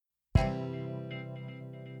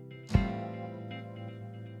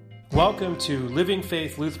Welcome to Living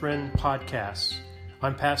Faith Lutheran Podcasts.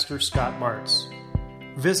 I'm Pastor Scott Martz.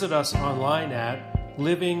 Visit us online at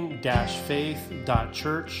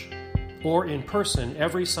living-faith.church or in person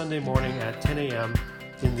every Sunday morning at 10 a.m.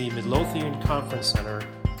 in the Midlothian Conference Center,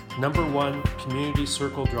 number 1 Community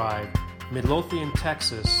Circle Drive, Midlothian,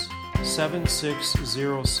 Texas,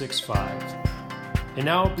 76065. And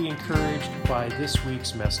now be encouraged by this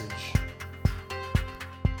week's message.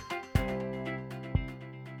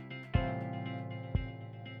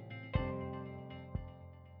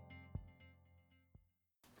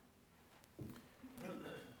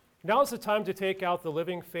 Now is the time to take out the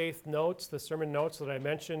Living Faith notes, the sermon notes that I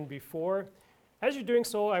mentioned before. As you're doing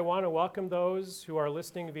so, I want to welcome those who are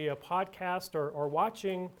listening via podcast or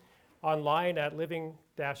watching online at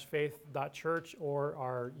living-faith.church or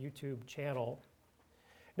our YouTube channel.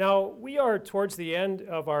 Now, we are towards the end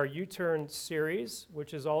of our U-Turn series,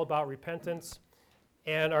 which is all about repentance.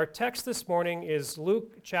 And our text this morning is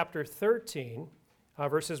Luke chapter 13,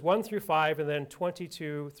 verses 1 through 5, and then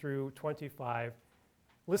 22 through 25.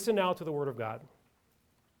 Listen now to the word of God.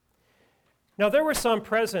 Now there were some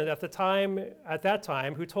present at that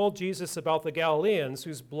time who told Jesus about the Galileans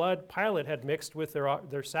whose blood Pilate had mixed with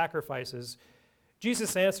their sacrifices.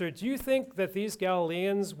 Jesus answered, "Do you think that these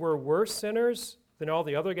Galileans were worse sinners than all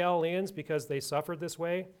the other Galileans because they suffered this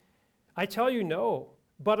way? I tell you no,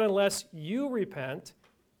 but unless you repent,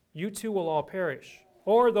 you too will all perish.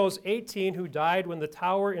 Or those 18 who died when the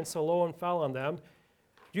tower in Siloam fell on them,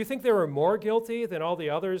 do you think they were more guilty than all the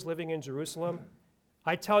others living in Jerusalem?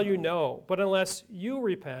 I tell you no, but unless you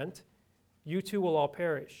repent, you too will all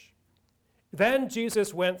perish." Then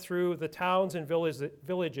Jesus went through the towns and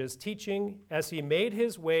villages, teaching as he made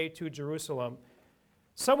his way to Jerusalem.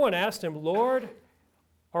 Someone asked him, "Lord,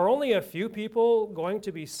 are only a few people going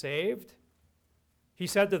to be saved?" He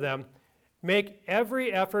said to them, "Make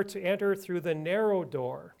every effort to enter through the narrow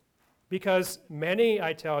door, because many,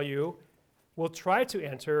 I tell you, will try to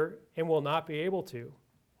enter and will not be able to.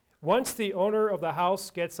 Once the owner of the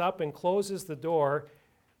house gets up and closes the door,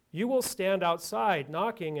 you will stand outside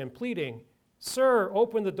knocking and pleading, 'Sir,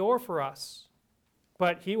 open the door for us.'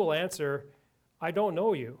 But he will answer, 'I don't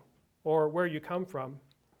know you, or where you come from.'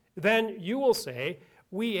 Then you will say,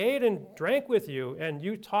 'We ate and drank with you, and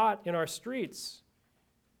you taught in our streets.'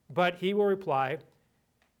 But he will reply,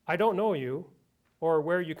 'I don't know you, or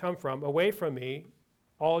where you come from. Away from me,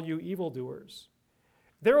 all you evildoers.'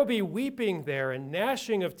 There will be weeping there and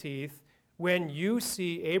gnashing of teeth when you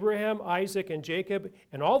see Abraham, Isaac, and Jacob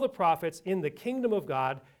and all the prophets in the kingdom of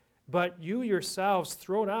God, but you yourselves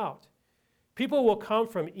thrown out. People will come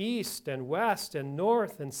from east and west and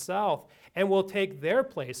north and south and will take their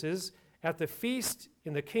places at the feast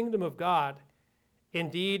in the kingdom of God.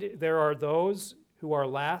 Indeed, there are those who are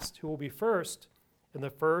last who will be first, and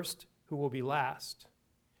the first who will be last."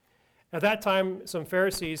 At that time, some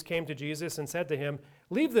Pharisees came to Jesus and said to him,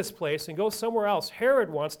 "Leave this place and go somewhere else. Herod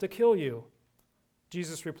wants to kill you."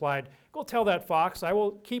 Jesus replied, "Go tell that fox, I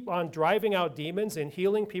will keep on driving out demons and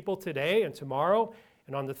healing people today and tomorrow,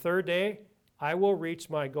 and on the third day, I will reach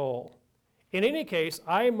my goal. In any case,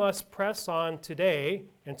 I must press on today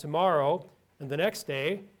and tomorrow and the next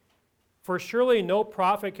day, for surely no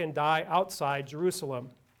prophet can die outside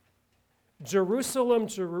Jerusalem. Jerusalem,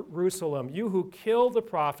 Jerusalem, you who kill the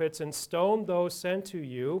prophets and stone those sent to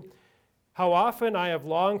you, how often I have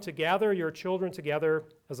longed to gather your children together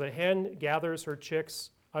as a hen gathers her chicks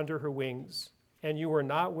under her wings, and you were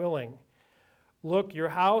not willing. Look, your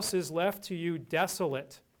house is left to you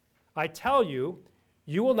desolate. I tell you,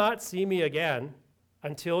 you will not see me again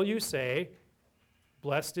until you say,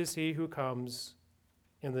 'Blessed is he who comes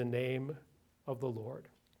in the name of the Lord.'"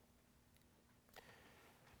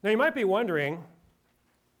 Now, you might be wondering,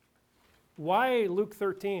 why Luke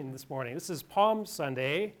 13 this morning? This is Palm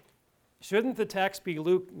Sunday. Shouldn't the text be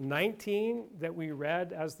Luke 19 that we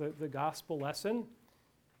read as the gospel lesson?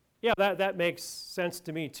 Yeah, that makes sense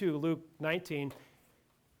to me too, Luke 19.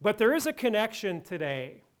 But there is a connection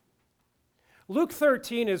today. Luke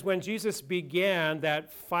 13 is when Jesus began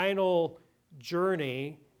that final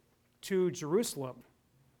journey to Jerusalem.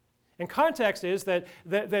 And context is that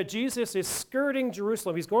Jesus is skirting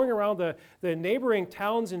Jerusalem. He's going around the neighboring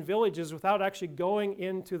towns and villages without actually going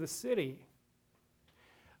into the city.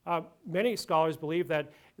 Many scholars believe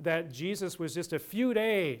that Jesus was just a few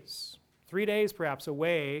days, 3 days perhaps,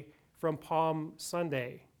 away from Palm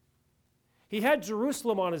Sunday. He had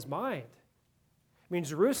Jerusalem on his mind. I mean,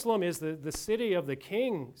 Jerusalem is the city of the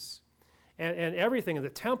kings and everything, and the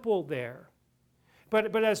temple there.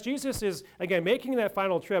 But as Jesus is, again, making that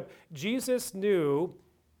final trip, Jesus knew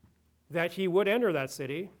that he would enter that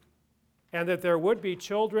city. and that there would be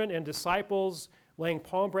children and disciples laying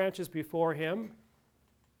palm branches before him,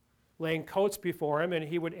 laying coats before him, and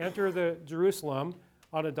he would enter the Jerusalem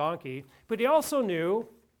on a donkey. But he also knew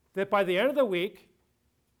that by the end of the week,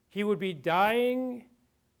 he would be dying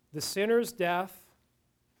the sinner's death,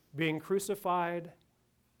 being crucified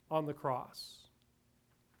on the cross.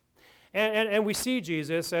 And we see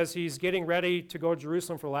Jesus as he's getting ready to go to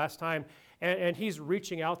Jerusalem for the last time, and he's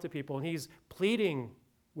reaching out to people, and he's pleading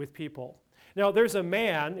with people. Now, there's a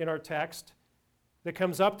man in our text that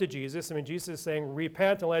comes up to Jesus. I mean, Jesus is saying,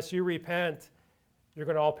 repent, unless you repent, you're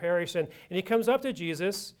going to all perish. And he comes up to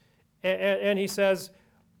Jesus, and he says,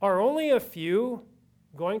 are only a few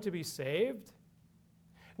going to be saved?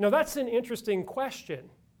 Now, that's an interesting question.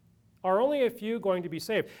 Are only a few going to be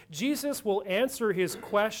saved? Jesus will answer his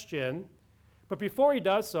question, but before he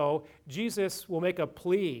does so, Jesus will make a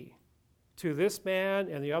plea to this man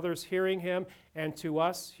and the others hearing him and to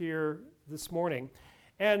us here this morning.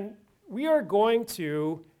 And we are going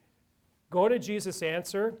to go to Jesus'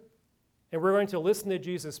 answer, and we're going to listen to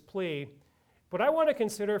Jesus' plea, but I want to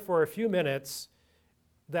consider for a few minutes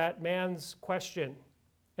that man's question.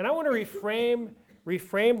 And I want to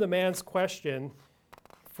reframe the man's question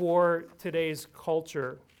for today's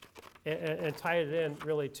culture and tie it in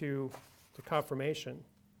really to confirmation.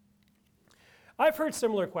 I've heard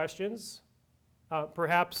similar questions.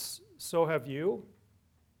 Perhaps so have you.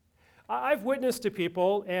 I've witnessed to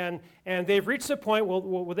people, and they've reached a point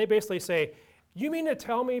where they basically say, you mean to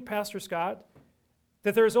tell me, Pastor Scott,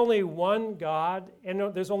 that there's only one God,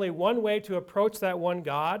 and there's only one way to approach that one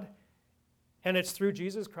God, and it's through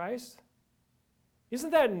Jesus Christ?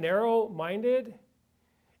 Isn't that narrow-minded?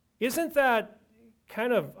 Isn't that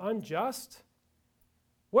kind of unjust?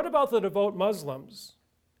 What about the devout Muslims,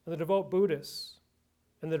 and the devout Buddhists,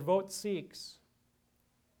 and the devout Sikhs?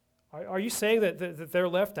 Are you saying that they're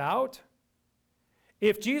left out?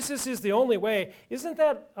 If Jesus is the only way, isn't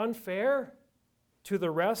that unfair to the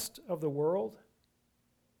rest of the world?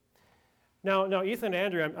 Now, Ethan and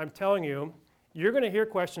Andrew, I'm telling you, you're going to hear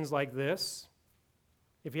questions like this,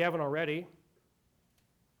 if you haven't already.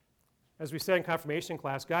 As we said in confirmation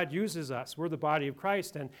class, God uses us. We're the body of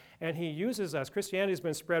Christ, and he uses us. Christianity has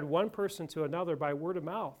been spread one person to another by word of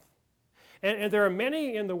mouth. And there are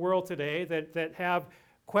many in the world today that have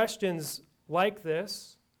questions like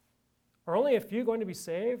this. Are only a few going to be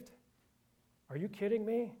saved? Are you kidding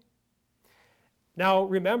me? Now,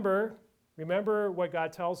 remember what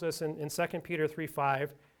God tells us in 2 Peter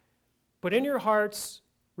 3:5. But in your hearts,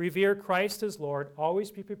 revere Christ as Lord.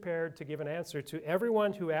 Always be prepared to give an answer to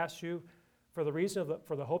everyone who asks you for the reason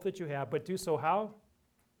for the hope that you have. But do so how?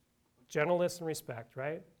 Gentleness and respect,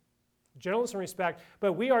 right? Gentleness and respect.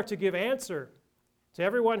 But we are to give answer to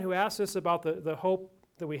everyone who asks us about the hope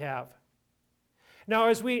that we have. Now,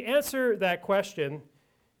 as we answer that question,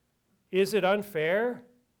 is it unfair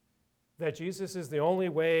that Jesus is the only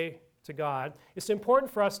way to God? It's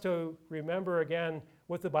important for us to remember again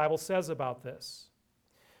what the Bible says about this.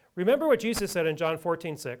 Remember what Jesus said in John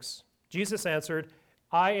 14:6. Jesus answered,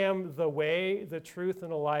 I am the way, the truth,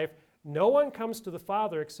 and the life. No one comes to the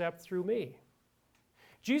Father except through me.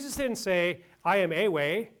 Jesus didn't say, I am a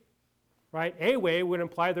way, right? A way would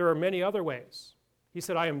imply there are many other ways. He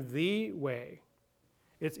said, I am the way.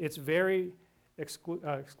 It's very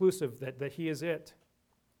exclusive that he is it.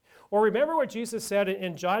 Or remember what Jesus said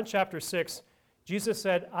in John chapter 6. Jesus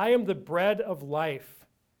said, I am the bread of life.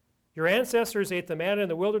 Your ancestors ate the manna in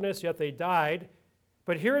the wilderness, yet they died.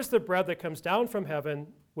 But here is the bread that comes down from heaven,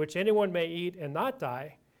 which anyone may eat and not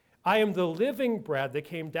die. I am the living bread that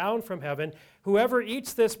came down from heaven. Whoever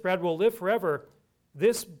eats this bread will live forever.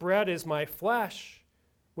 This bread is my flesh,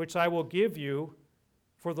 which I will give you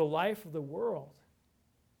for the life of the world.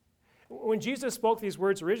 When Jesus spoke these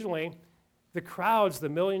words originally, the crowds, the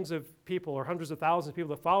millions of people or hundreds of thousands of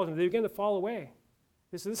people that followed him, they began to fall away.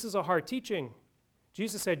 This is a hard teaching.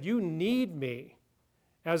 Jesus said, you need me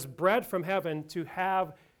as bread from heaven to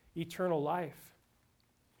have eternal life.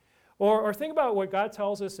 Or think about what God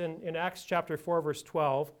tells us in Acts chapter 4, verse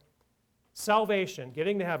 12. Salvation,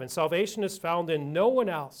 getting to heaven. Salvation is found in no one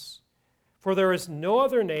else, for there is no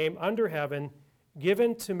other name under heaven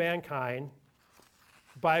given to mankind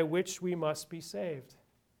by which we must be saved.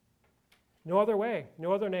 No other way,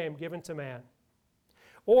 no other name given to man.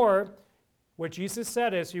 Or what Jesus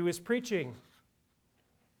said as he was preaching,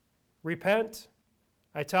 repent.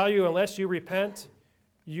 I tell you, unless you repent,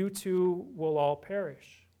 you too will all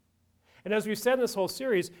perish. And as we've said in this whole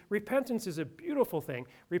series, repentance is a beautiful thing.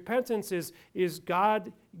 Repentance is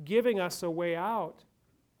God giving us a way out.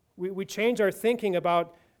 We change our thinking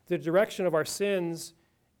about the direction of our sins,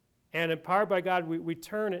 And empowered by God, we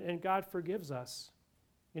turn and God forgives us.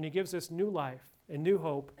 And he gives us new life and new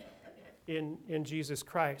hope in Jesus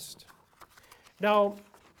Christ. Now,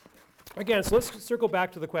 again, so let's circle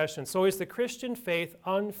back to the question. So is the Christian faith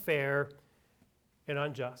unfair and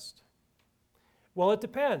unjust? Well, it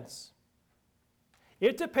depends.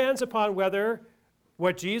 It depends upon whether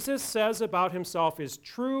what Jesus says about himself is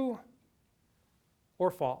true or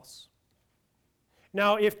false.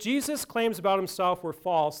 Now, if Jesus' claims about himself were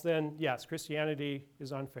false, then yes, Christianity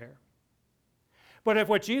is unfair. But if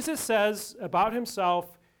what Jesus says about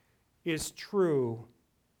himself is true,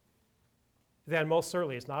 then most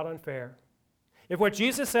certainly it's not unfair. If what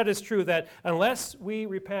Jesus said is true, that unless we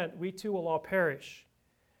repent, we too will all perish.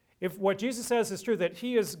 If what Jesus says is true, that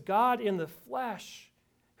he is God in the flesh,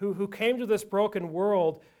 who came to this broken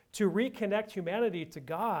world to reconnect humanity to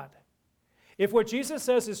God. If what Jesus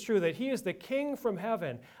says is true, that he is the king from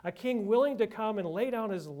heaven, a king willing to come and lay down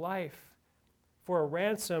his life for a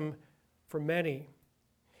ransom for many.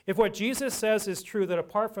 If what Jesus says is true, that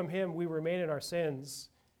apart from him we remain in our sins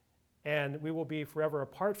and we will be forever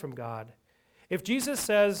apart from God. If Jesus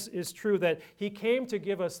says is true that he came to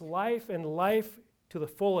give us life and life to the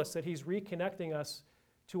fullest, that he's reconnecting us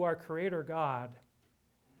to our Creator God,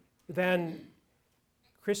 then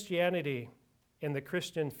Christianity and the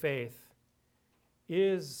Christian faith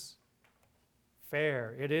is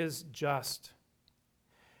fair. It is just.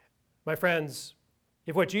 My friends,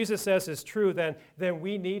 if what Jesus says is true, then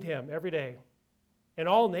we need him every day. And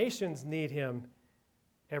all nations need him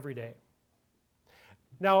every day.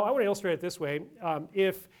 Now, I want to illustrate it this way.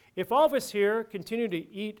 If all of us here continue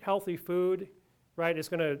to eat healthy food, right, it's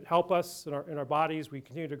going to help us in our bodies. We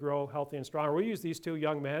continue to grow healthy and strong. We'll use these two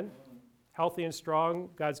young men, healthy and strong.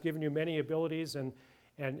 God's given you many abilities and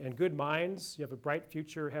good minds. You have a bright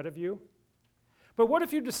future ahead of you. But what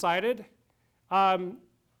if you decided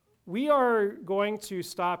we are going to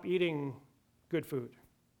stop eating good food?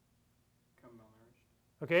 Become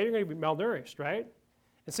malnourished. Okay, you're going to be malnourished, right?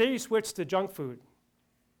 And say you switch to junk food.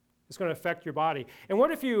 It's going to affect your body. And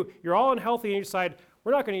what if you're all unhealthy and you decide,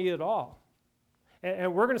 we're not going to eat at all?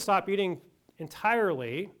 And we're going to stop eating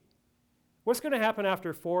entirely. What's going to happen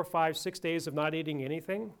after 4, 5, 6 days of not eating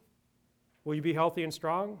anything? Will you be healthy and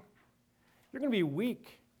strong? You're going to be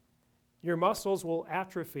weak. Your muscles will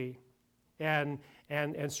atrophy and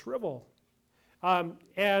shrivel.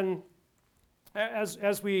 And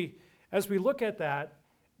as we look at that,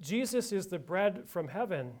 Jesus is the bread from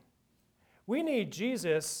heaven. We need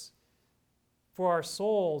Jesus for our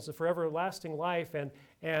souls, for everlasting life,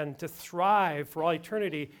 and to thrive for all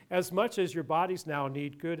eternity, as much as your bodies now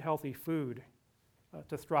need good, healthy food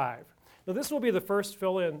to thrive. Now, this will be the first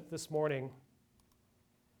fill-in this morning.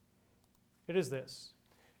 It is this.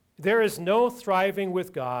 There is no thriving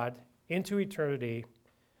with God into eternity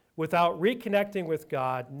without reconnecting with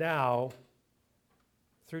God now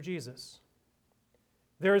through Jesus.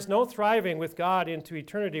 There is no thriving with God into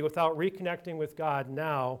eternity without reconnecting with God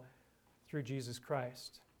now through Jesus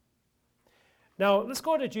Christ. Now, let's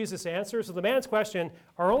go to Jesus' answer. So the man's question,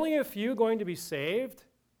 are only a few going to be saved?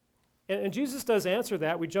 And Jesus does answer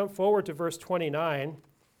that. We jump forward to verse 29.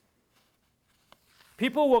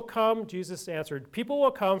 People will come, Jesus answered, people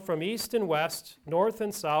will come from east and west, north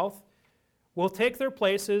and south, will take their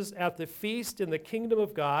places at the feast in the kingdom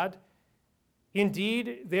of God.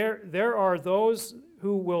 Indeed, there are those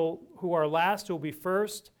who are last who will be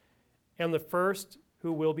first, and the first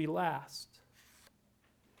who will be last.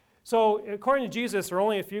 So, according to Jesus, there are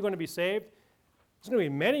only a few going to be saved. There's going to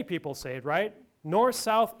be many people saved, right? North,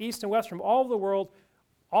 south, east, and west, from all over the world,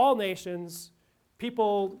 all nations,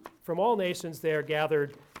 people from all nations there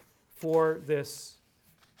gathered for this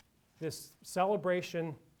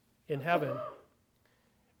celebration in heaven.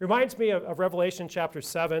 Reminds me of Revelation chapter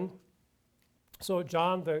 7. So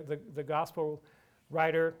John, the gospel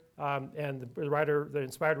writer, and the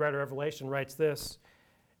inspired writer of Revelation writes this.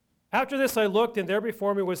 After this I looked, and there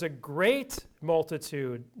before me was a great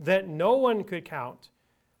multitude that no one could count,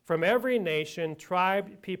 from every nation,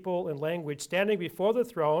 tribe, people, and language, standing before the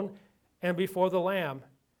throne and before the Lamb.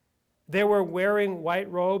 They were wearing white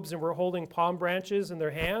robes and were holding palm branches in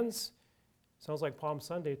their hands. Sounds like Palm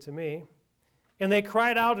Sunday to me. And they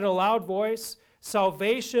cried out in a loud voice,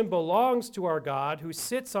 "Salvation belongs to our God who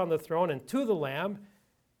sits on the throne and to the Lamb."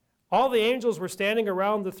 All the angels were standing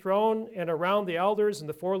around the throne and around the elders and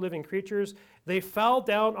the 4 living creatures. They fell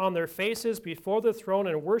down on their faces before the throne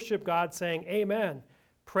and worshiped God, saying, "Amen.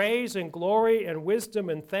 Praise and glory and wisdom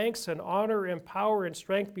and thanks and honor and power and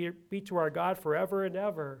strength be to our God forever and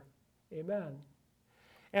ever. Amen."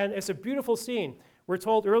 And it's a beautiful scene. We're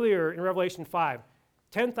told earlier in Revelation 5,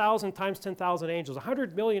 10,000 times 10,000 angels,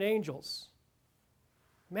 100 million angels.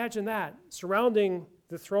 Imagine that, surrounding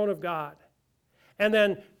the throne of God. And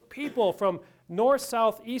then people from north,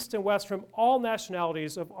 south, east, and west, from all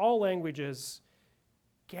nationalities, of all languages,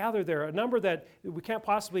 gather there, a number that we can't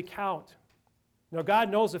possibly count. Now, God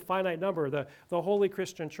knows a finite number, the Holy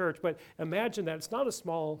Christian Church, but imagine that. It's not a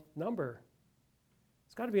small number.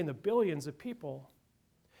 It's got to be in the billions of people.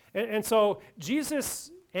 And so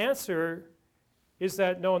Jesus' answer is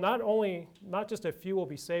that, no, not just a few will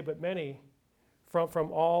be saved, but many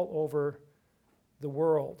from all over the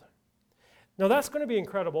world. Now, that's going to be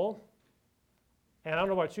incredible. And I don't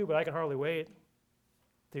know about you, but I can hardly wait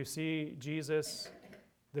to see Jesus,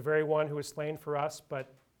 the very one who was slain for us,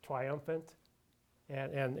 but triumphant,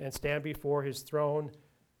 and stand before his throne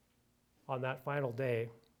on that final day.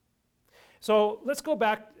 So let's go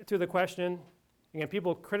back to the question. Again,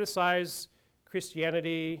 people criticize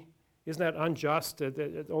Christianity. Isn't that unjust?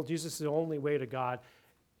 Jesus is the only way to God.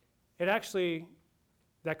 It actually,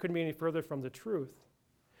 that couldn't be any further from the truth.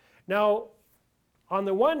 Now, on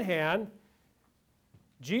the one hand,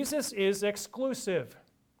 Jesus is exclusive.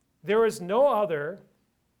 There is no other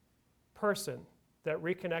person that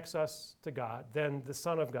reconnects us to God than the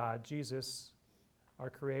Son of God, Jesus,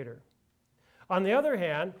 our Creator. On the other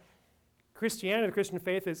hand, Christianity, the Christian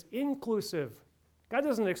faith, is inclusive. God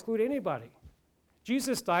doesn't exclude anybody.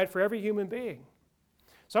 Jesus died for every human being.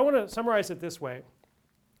 So I want to summarize it this way.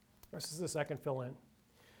 This is the second fill-in.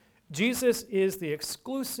 Jesus is the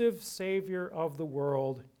exclusive Savior of the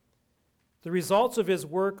world. The results of his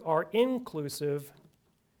work are inclusive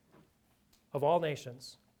of all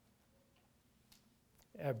nations.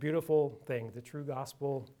 A beautiful thing, the true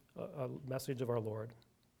gospel message of our Lord.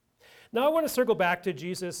 Now I want to circle back to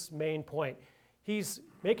Jesus' main point. He's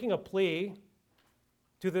making a plea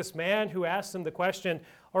to this man who asked him the question,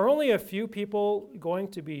 are only a few people going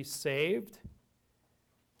to be saved?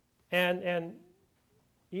 And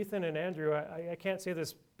Ethan and Andrew, I can't say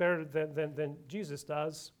this better than Jesus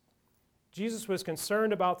does. Jesus was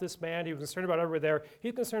concerned about this man. He was concerned about everybody there.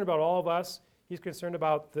 He's concerned about all of us. He's concerned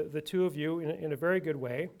about the two of you in a very good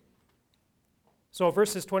way. So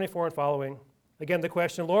verses 24 and following, again the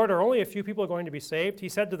question, Lord, are only a few people going to be saved? He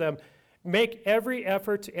said to them, make every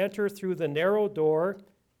effort to enter through the narrow door,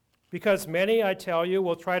 because many, I tell you,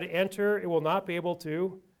 will try to enter, it will not be able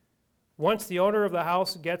to. Once the owner of the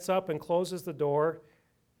house gets up and closes the door,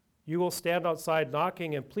 you will stand outside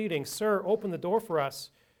knocking and pleading, Sir, open the door for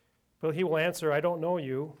us. But he will answer, I don't know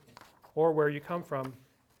you, or where you come from.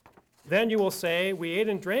 Then you will say, we ate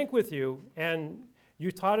and drank with you, and you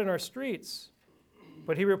taught in our streets.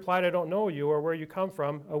 But he replied, I don't know you, or where you come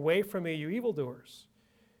from. Away from me, you evildoers.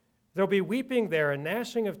 There'll be weeping there and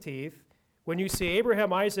gnashing of teeth when you see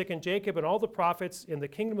Abraham, Isaac, and Jacob and all the prophets in the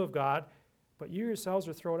kingdom of God, but you yourselves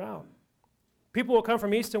are thrown out. People will come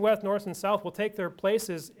from east and west, north and south, will take their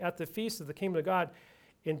places at the feast of the kingdom of God.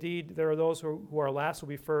 Indeed, there are those who are last will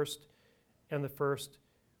be first, and the first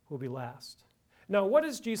will be last. Now, what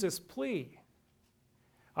is Jesus' plea?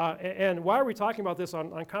 And why are we talking about this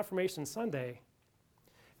on Confirmation Sunday?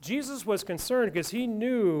 Jesus was concerned because he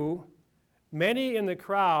knew many in the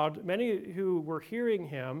crowd, many who were hearing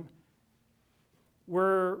him,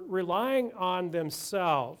 were relying on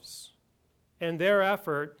themselves and their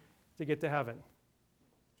effort to get to heaven.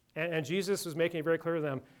 And Jesus was making it very clear to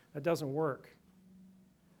them, that doesn't work.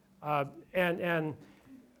 And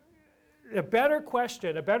a better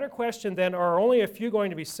question than are only a few going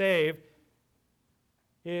to be saved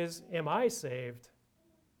is, am I saved?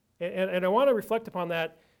 And I want to reflect upon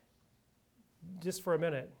that just for a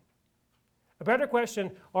minute. A better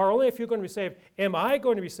question, are only a few going to be saved? Am I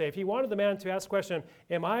going to be saved? He wanted the man to ask the question,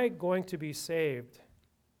 am I going to be saved?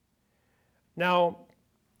 Now,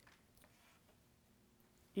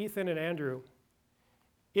 Ethan and Andrew,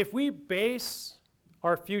 if we base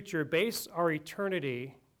our future, base our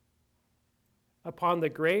eternity upon the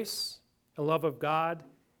grace and love of God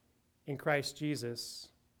in Christ Jesus,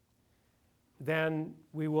 then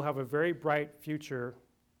we will have a very bright future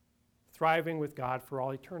thriving with God for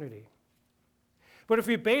all eternity. But if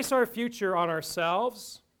we base our future on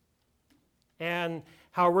ourselves and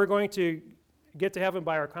how we're going to get to heaven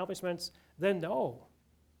by our accomplishments, then no.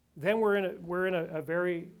 Then we're in a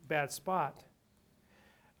very bad spot.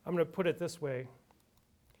 I'm going to put it this way.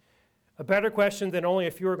 A better question than only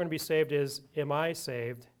if you are going to be saved is, am I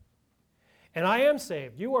saved? And I am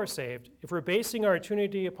saved. You are saved if we're basing our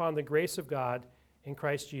eternity upon the grace of God in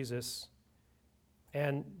Christ Jesus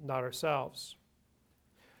and not ourselves.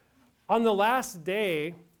 On the last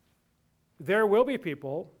day, there will be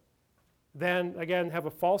people then, again, have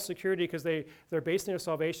a false security because they're basing their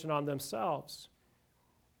salvation on themselves.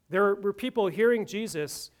 There were people hearing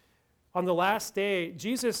Jesus on the last day.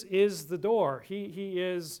 Jesus is the door. He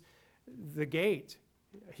is the gate.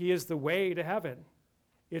 He is the way to heaven.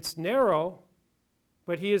 It's narrow,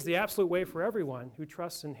 but he is the absolute way for everyone who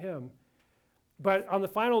trusts in him. But on the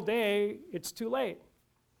final day, it's too late,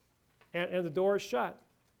 and the door is shut.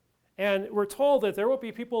 And we're told that there will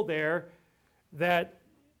be people there that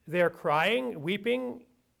they're crying, weeping,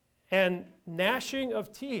 and gnashing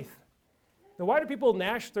of teeth. Now, why do people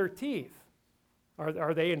gnash their teeth?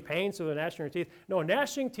 Are they in pain, so they're gnashing their teeth? No,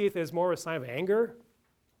 gnashing teeth is more a sign of anger.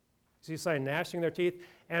 See a sign gnashing their teeth.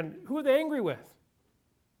 And who are they angry with?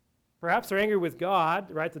 Perhaps they're angry with God,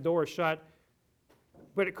 right? The door is shut.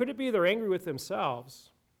 But could it be they're angry with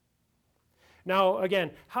themselves? Now,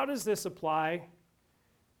 again, how does this apply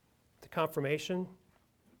to confirmation?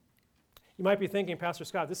 You might be thinking, Pastor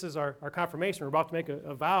Scott, this is our confirmation. We're about to make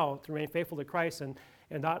a vow to remain faithful to Christ and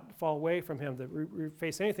not fall away from him, that we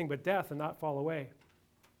face anything but death and not fall away.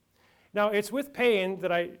 Now, it's with pain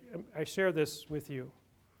that I share this with you.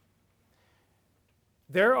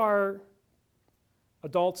 There are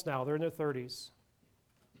adults now, they're in their 30s,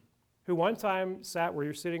 who one time sat where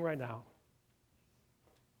you're sitting right now,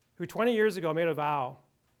 who 20 years ago made a vow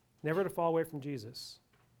never to fall away from Jesus.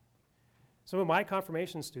 Some of my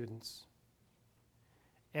confirmation students,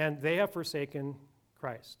 and they have forsaken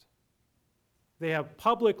Christ. They have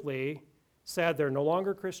publicly said they're no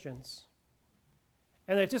longer Christians.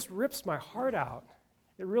 And it just rips my heart out.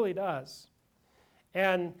 It really does.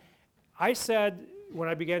 And I said when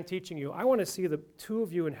I began teaching you, I want to see the two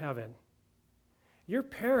of you in heaven. Your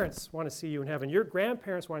parents want to see you in heaven. Your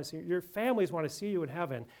grandparents want to see you. Your families want to see you in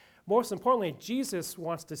heaven. Most importantly, Jesus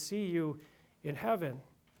wants to see you in heaven.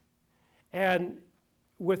 And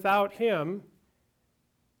without him,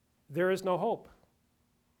 there is no hope.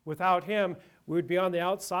 Without him, we would be on the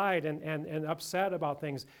outside and upset about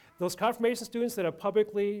things. Those confirmation students that have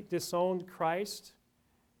publicly disowned Christ,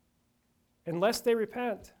 unless they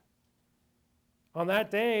repent, on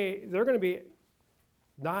that day, they're going to be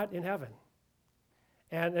not in heaven.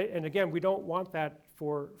 And again, we don't want that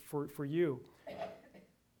for you.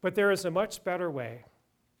 But there is a much better way,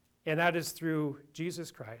 and that is through Jesus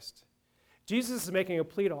Christ. Jesus is making a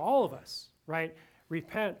plea to all of us, right?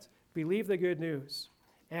 Repent, believe the good news,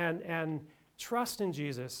 and trust in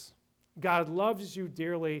Jesus. God loves you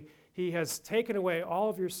dearly. He has taken away all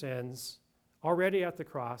of your sins already at the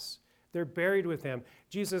cross. They're buried with him.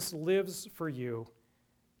 Jesus lives for you.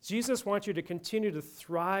 Jesus wants you to continue to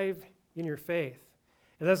thrive in your faith.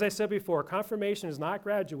 And as I said before, confirmation is not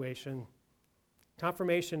graduation.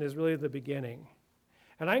 Confirmation is really the beginning.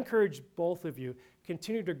 And I encourage both of you,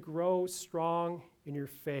 continue to grow strong in your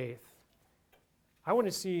faith. I want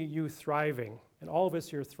to see you thriving, and all of us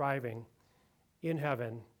here thriving in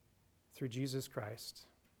heaven through Jesus Christ.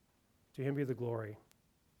 To him be the glory.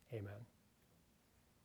 Amen.